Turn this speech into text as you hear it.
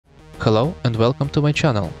Hello and welcome to my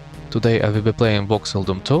channel. Today I will be playing Voxel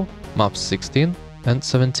Doom II, maps 16 and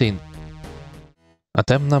 17.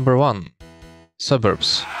 Attempt number 1.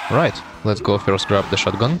 Suburbs. Right, let's go first grab the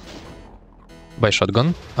shotgun. By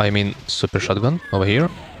shotgun, I mean super shotgun over here.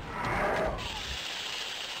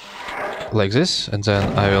 Like this, and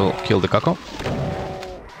then I will kill the Kako.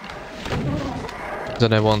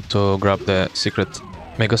 Then I want to grab the secret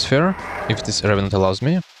megasphere, if this revenant allows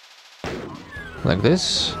me. Like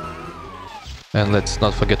this. And let's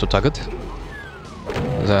not forget to tag it.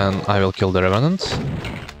 Then I will kill the revenant.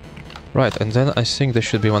 Right, and then I think there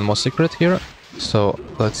should be one more secret here. So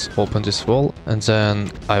let's open this wall, and then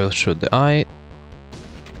I will shoot the eye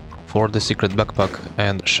for the secret backpack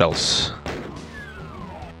and shells.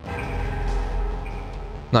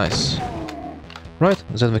 Nice. Right,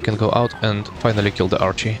 then we can go out and finally kill the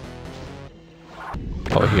Archie.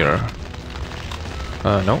 Over here.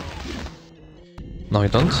 No. No, you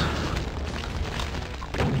don't.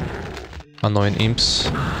 Annoying imps.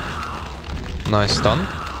 Nice stun.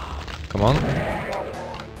 Come on.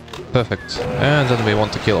 Perfect. And then we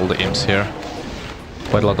want to kill all the imps here.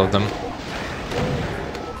 Quite a lot of them.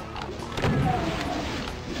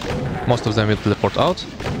 Most of them will teleport out.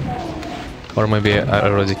 Or maybe I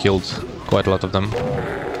already killed quite a lot of them.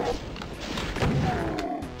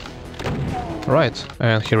 Right,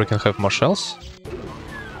 and here we can have more shells.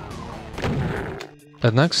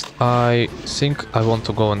 And next, I think I want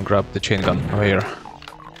to go and grab the chain gun over here.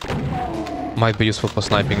 Might be useful for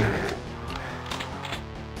sniping.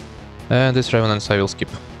 And this revenants I will skip.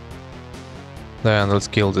 Then let's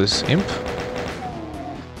kill this imp.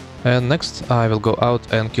 And next I will go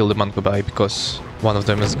out and kill the mancubi, because one of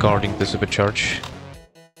them is guarding the supercharge.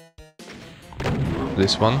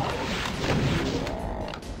 This one.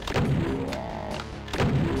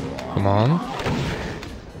 Come on.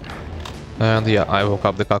 And yeah, I woke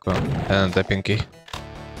up the Kako and the Pinky.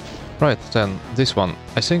 Right, then this one.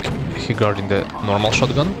 I think he guarding the normal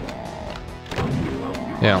shotgun.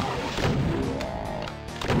 Yeah.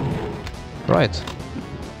 Right.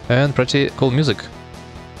 And pretty cool music.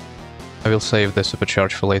 I will save the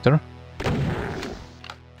supercharge for later.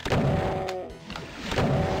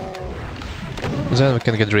 Then we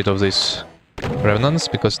can get rid of these revenants,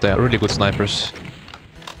 because they are really good snipers.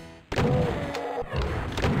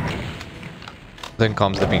 Then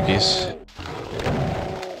comes the pinkies.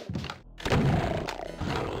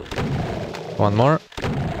 One more.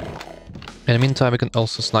 In the meantime, we can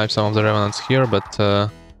also snipe some of the revenants here, but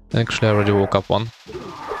actually I already woke up one.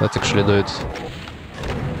 Let's actually do it.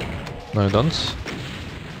 No, you don't.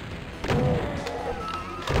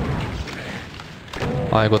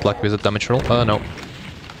 I got lucky with the damage roll. No.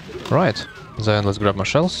 Right. Then let's grab my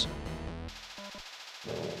shells.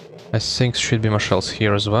 I think should be my shells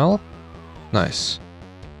here as well. Nice.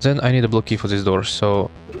 Then I need a blue key for this door,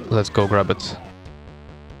 so let's go grab it.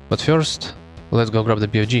 But first, let's go grab the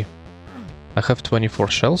BFG. I have 24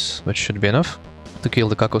 shells, which should be enough to kill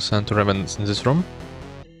the Kakos and 2 revenants in this room.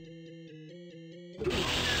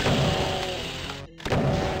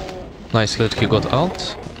 Nice hit, he got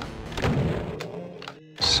out.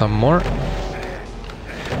 Some more.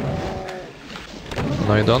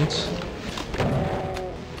 No, you don't.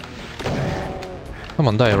 Come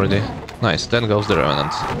on, die already. Nice, then goes the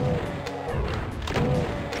revenant.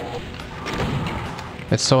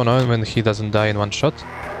 It's so annoying when he doesn't die in one shot.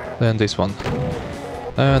 Then this one.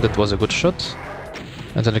 That was a good shot.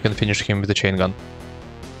 And then we can finish him with the chain gun.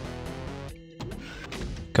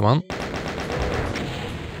 Come on.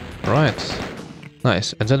 Right.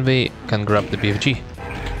 Nice, and then we can grab the BFG,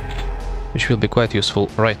 which will be quite useful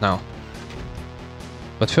right now.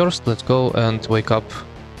 But first, let's go and wake up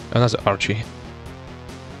another Archie.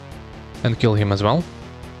 And kill him as well.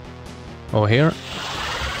 Over here.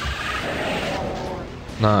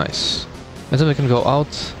 Nice. And then we can go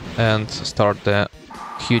out and start the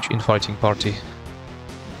huge infighting party.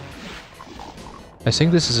 I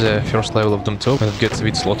think this is the first level of Doom II, when it gets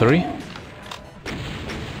Wits Lottery.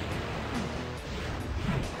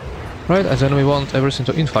 Right, and then we want everything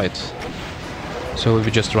to infight. So we'll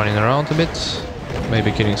be just running around a bit,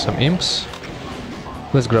 maybe killing some imps.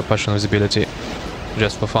 Let's grab Passion Visibility,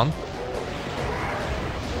 just for fun.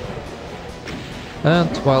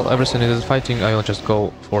 And while everything is fighting, I will just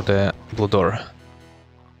go for the blue door.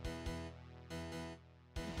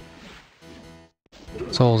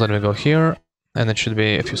 So then we go here, and it should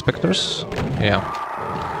be a few specters. Yeah.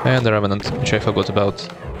 And the revenant, which I forgot about.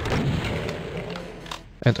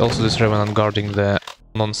 And also this revenant guarding the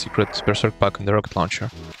non-secret berserk pack and the rocket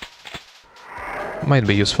launcher. Might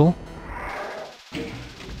be useful.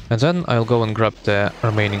 And then I'll go and grab the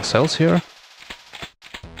remaining cells here.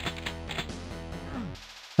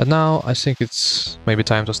 And now I think it's maybe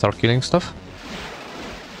time to start killing stuff.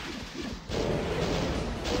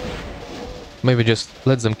 Maybe just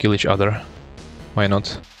let them kill each other. Why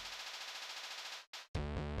not?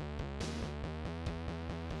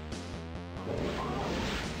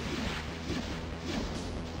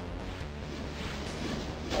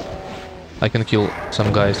 I can kill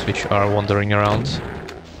some guys which are wandering around.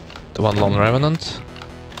 The one lone revenant.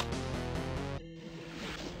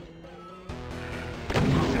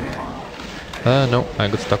 No, I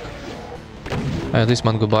got stuck. This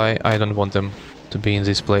man goodbye, I don't want them to be in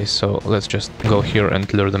this place, so let's just go here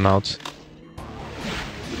and lure them out.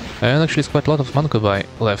 And actually it's quite a lot of Mankubai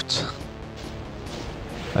left.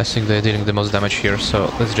 I think they're dealing the most damage here,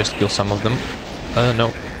 so let's just kill some of them.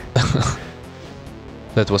 No.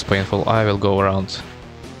 That was painful. I will go around.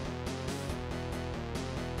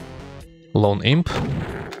 Lone Imp.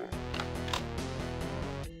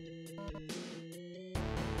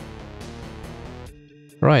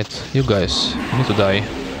 Right, you guys, you need to die.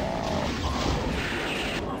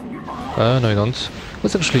 No you don't.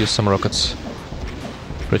 Let's actually use some rockets.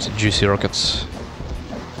 Pretty juicy rockets.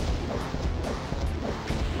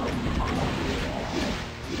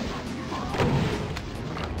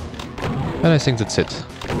 And I think that's it.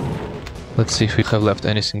 Let's see if we have left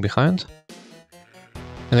anything behind.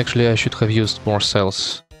 And actually I should have used more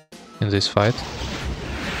cells in this fight.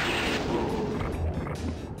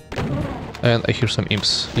 And I hear some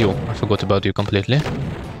imps. You, I forgot about you completely.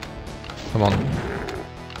 Come on.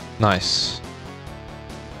 Nice.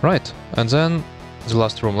 Right, and then the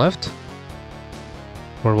last room left.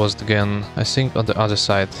 Where was it again? I think on the other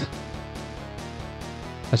side.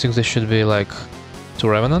 I think there should be like 2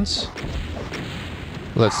 revenants.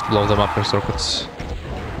 Let's blow them up with circuits.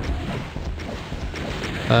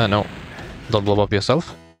 No, don't blow up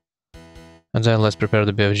yourself. And then let's prepare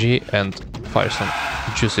the BFG and fire some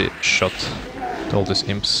juicy shot to all these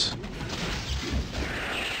imps.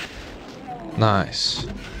 Nice.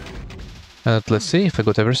 And let's see if I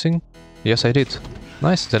got everything. Yes, I did.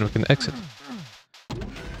 Nice, then we can exit.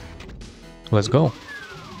 Let's go.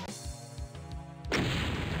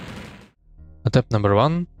 Attempt number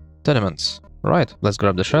 1, Tenements. Right, let's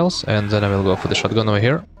grab the shells, and then I will go for the shotgun over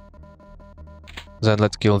here. Then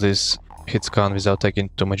let's kill this hit scan without taking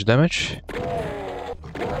too much damage.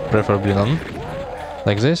 Preferably none.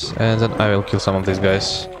 Like this, and then I will kill some of these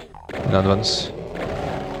guys in advance.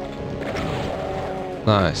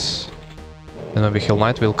 Nice. And maybe Hill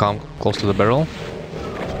Knight will come close to the barrel.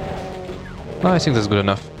 I think that's good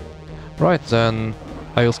enough. Right, then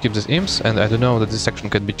I will skip these imps, and I do know that this section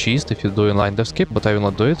can be cheesed if you do inline dev skip, but I will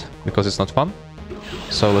not do it, because it's not fun.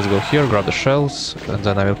 So let's go here, grab the shells, and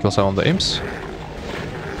then I will kill some of the imps.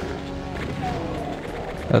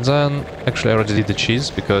 And then, actually I already did the cheese,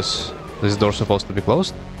 because this door's supposed to be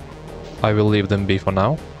closed. I will leave them be for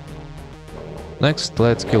now. Next,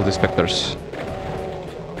 let's kill the specters.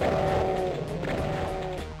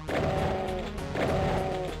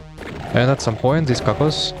 And at some point, these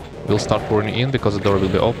cacos will start pouring in because the door will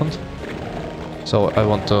be opened. So I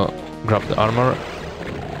want to grab the armor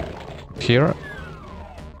here.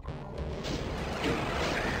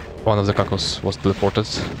 One of the cacos was teleported.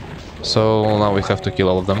 So now we have to kill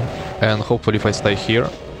all of them. And hopefully if I stay here,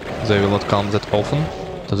 they will not come that often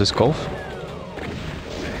to this cove.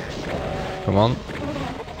 Come on.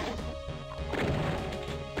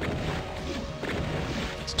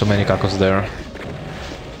 It's too many cacos there.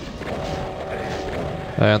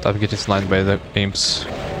 And I'm getting sniped by the imps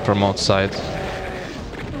from outside.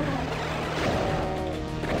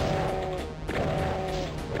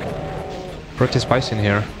 Pretty spicy in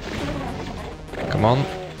here. Come on.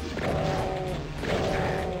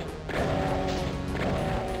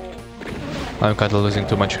 I'm kinda losing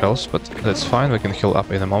too much health, but that's fine, we can heal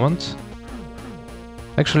up in a moment.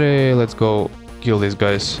 Actually, let's go kill these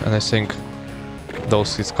guys, and I think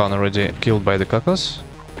those is kind already killed by the cacos.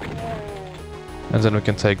 And then we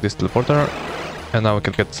can take this teleporter, and now we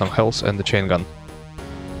can get some health and the chain gun.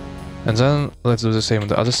 And then let's do the same on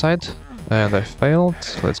the other side. And I failed.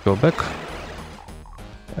 Let's go back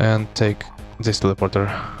and take this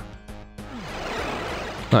teleporter.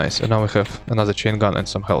 Nice, and now we have another chain gun and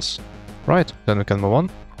some health. Right, then we can move on.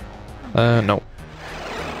 No.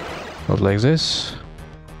 Not like this.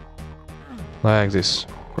 Like this.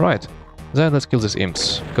 Right, then let's kill these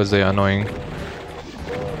imps, because they are annoying.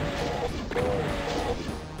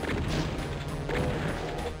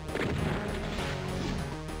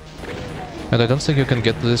 And I don't think you can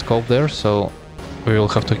get to this cove there, so we will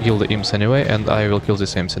have to kill the imps anyway, and I will kill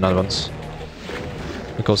these imps in advance.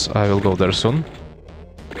 Because I will go there soon.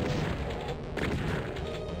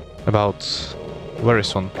 About very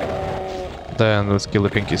soon. Then let's kill the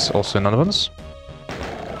pinkies also in advance.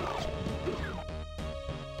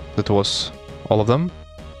 That was all of them.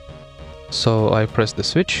 So I press the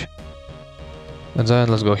switch. And then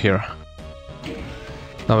let's go here.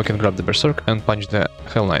 Now we can grab the Berserk and punch the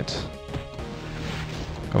Hell Knight.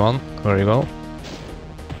 Come on, there you go.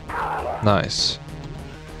 Nice.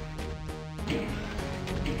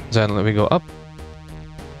 Then we go up.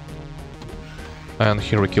 And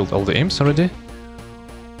here we killed all the imps already.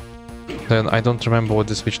 Then I don't remember what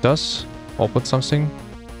the switch does. Open something.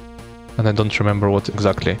 And I don't remember what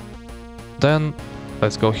exactly. Then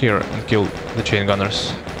let's go here and kill the chain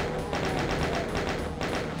gunners.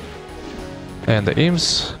 And the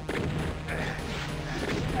imps.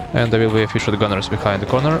 And there will be a few shotgunners behind the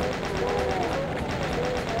corner.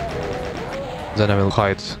 Then I will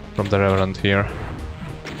hide from the Reverend here.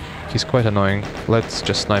 He's quite annoying. Let's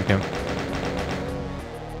just snipe him.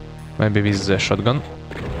 Maybe with the shotgun.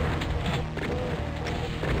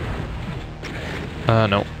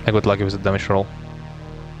 No, I got lucky with the damage roll.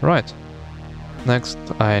 Right. Next,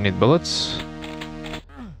 I need bullets.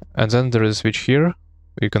 And then there is a switch here.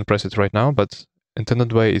 You can press it right now, but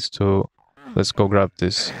intended way is to... Let's go grab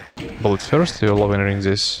this bullet first. You're lowering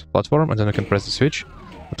this platform, and then you can press the switch.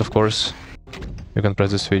 But of course, you can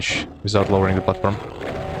press the switch without lowering the platform,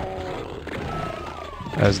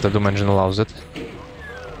 as the Doom engine allows it.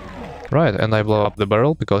 Right, and I blow up the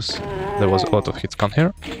barrel because there was a lot of hit scan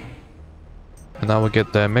here. And now we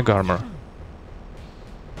get the mega armor.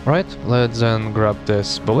 Right, let's then grab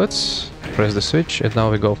these bullets, press the switch, and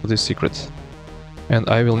now we go for this secret. And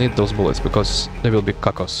I will need those bullets because there will be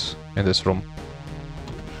cacos in this room.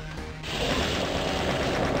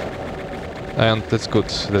 And it's good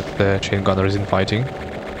that the chain gunner is in fighting.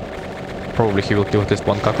 Probably he will kill this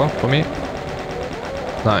one caco for me.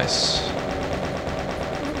 Nice.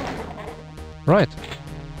 Right.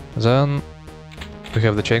 Then we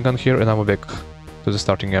have the chain gun here and now we're back to the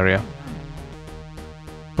starting area.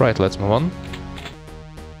 Right, let's move on.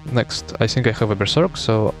 Next, I think I have a Berserk,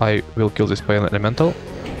 so I will kill this Pale Elemental.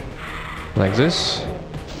 Like this.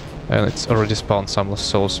 And it's already spawned some lost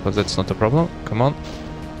souls, but that's not a problem. Come on.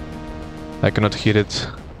 I cannot hit it.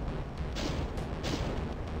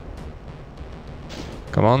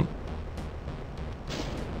 Come on.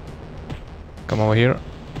 Come over here.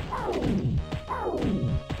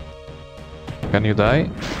 Can you die?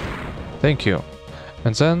 Thank you.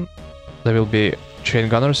 And then there will be chain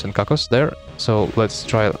gunners and cacos there, so let's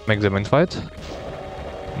try make them in fight.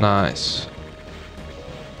 Nice.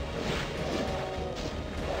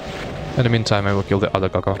 In the meantime, I will kill the other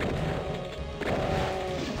caco.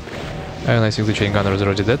 And I think the chain gunner is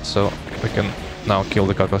already dead, so we can now kill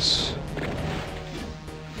the cacos.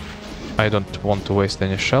 I don't want to waste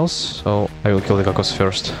any shells, so I will kill the cacos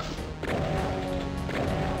first.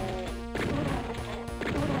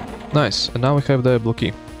 Nice, and now we have the blue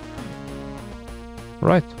key.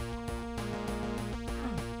 Right.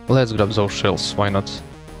 Let's grab those shells, why not?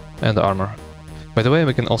 And the armor. By the way,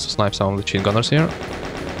 we can also snipe some of the chain gunners here.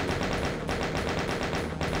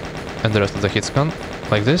 And the rest of the hit scan,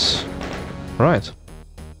 like this. Right.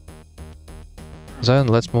 Then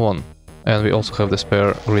let's move on. And we also have the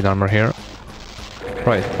spare green armor here.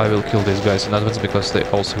 Right, I will kill these guys in advance because they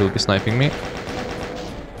also will be sniping me.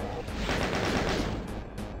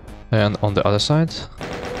 And on the other side,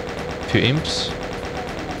 a few imps.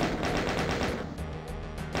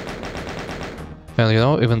 And you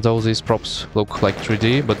know, even though these props look like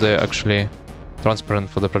 3D, but they're actually transparent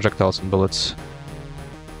for the projectiles and bullets.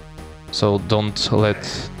 So don't let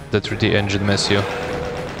the 3D engine mess you.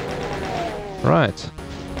 Right.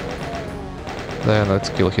 Then let's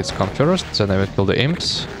kill hitscan first, then I will kill the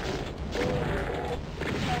imps.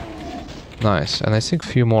 Nice, and I think a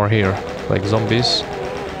few more here, like zombies.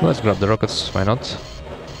 Let's grab the rockets, why not?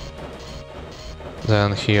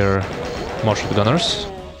 Then here, more shotgunners.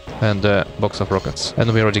 And a box of rockets.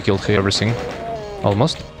 And we already killed here everything.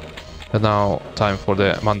 Almost. And now, time for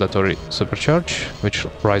the mandatory supercharge, which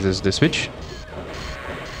rises the switch.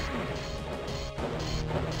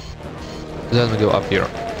 Then we go up here.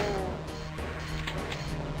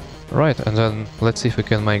 Right, and then let's see if we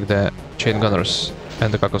can make the chain gunners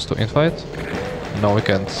and the cacos to infight. No, we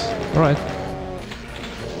can't. Alright.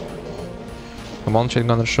 Come on, chain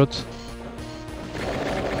gunner, shoot.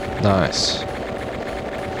 Nice.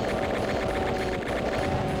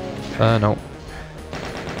 No.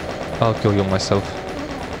 I'll kill you myself.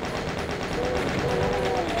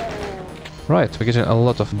 Right, we're getting a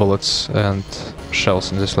lot of bullets and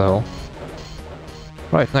shells in this level.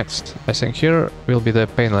 Right, next. I think here will be the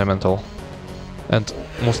Pain Elemental. And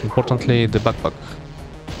most importantly, the backpack.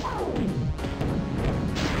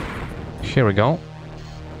 Here we go.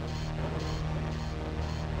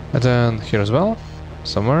 And then here as well,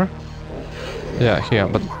 somewhere. Yeah, here,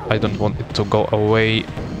 but I don't want it to go away.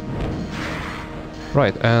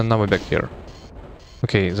 Right, and now we're back here.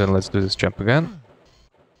 Okay, then let's do this jump again.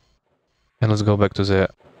 And let's go back to the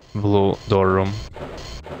blue door room.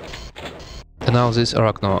 And now this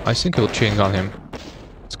Arachno, I think I will chain gun him.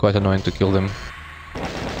 It's quite annoying to kill them.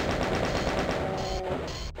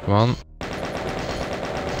 Come on.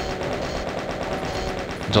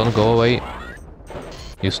 Don't go away.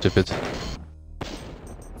 You stupid.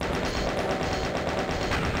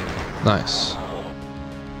 Nice.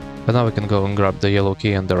 And now we can go and grab the yellow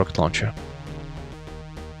key and the rocket launcher.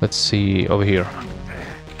 Let's see over here.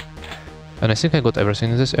 And I think I got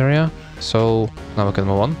everything in this area, so now we can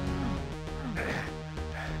move on.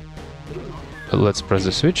 Let's press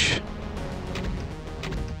the switch.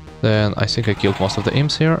 Then I think I killed most of the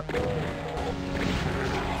imps here.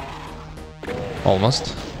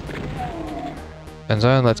 Almost. And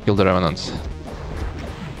then let's kill the Revenant.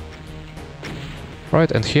 Right,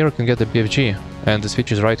 and here you can get the BFG. And the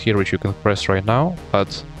switch is right here, which you can press right now,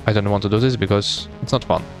 but I don't want to do this because it's not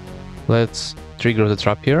fun. Let's trigger the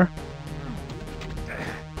trap here.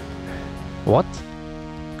 What?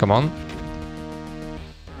 Come on.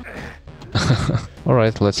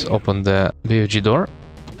 Alright, let's open the BFG door.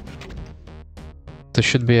 There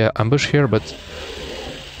should be an ambush here, but...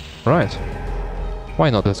 Right. Why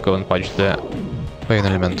not? Let's go and punch the Pain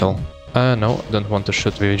Elemental. No, don't want to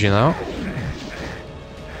shoot BFG now.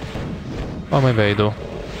 Oh, maybe I do.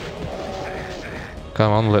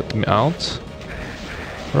 Come on, let me out.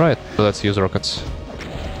 Right, let's use rockets.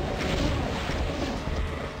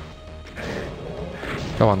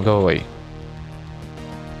 Come on, go away.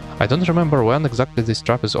 I don't remember when exactly this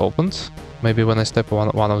trap is opened. Maybe when I step on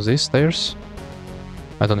one of these stairs.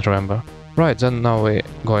 I don't remember. Right, then now we're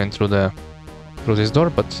going through this door,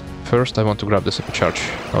 but first I want to grab the supercharge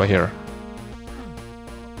over here.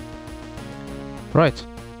 Right.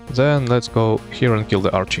 Then let's go here and kill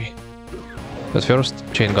the Archie. But first,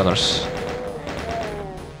 chain gunners.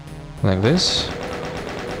 Like this.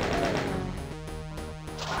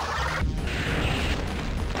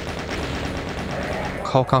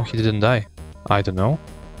 How come he didn't die? I don't know.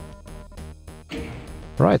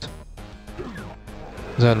 Right.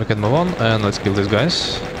 Then we can move on and let's kill these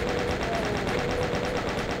guys.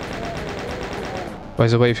 By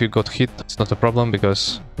the way, if you got hit, it's not a problem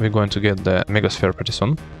because we're going to get the Megasphere pretty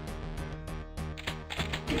soon.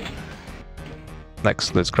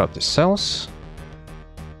 Next, let's grab these cells.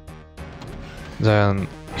 Then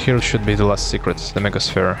here should be the last secret, the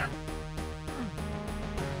Megasphere.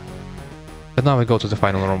 And now we go to the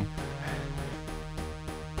final room.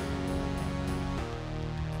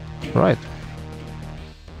 Right.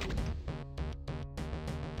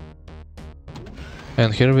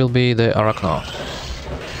 And here will be the Arachno.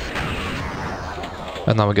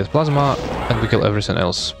 And now we get Plasma, and we kill everything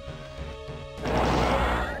else.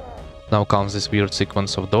 Now comes this weird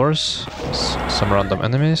sequence of doors, some random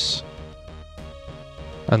enemies.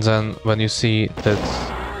 And then when you see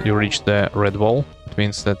that you reach the red wall, it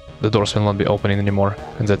means that the doors will not be opening anymore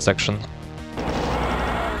in that section.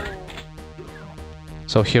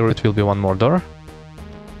 So here it will be one more door.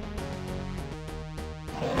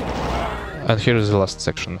 And here is the last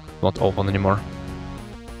section, not open anymore.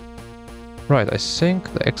 Right, I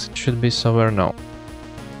think the exit should be somewhere now.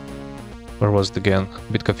 Where was it again?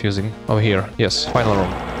 A bit confusing. Over here, yes, final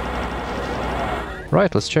room.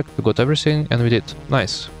 Right, let's check. We got everything and we did.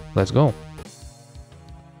 Nice, let's go.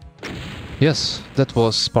 Yes, that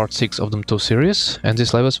was part 6 of Doom 2 series, and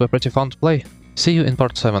these levels were pretty fun to play. See you in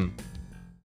part 7.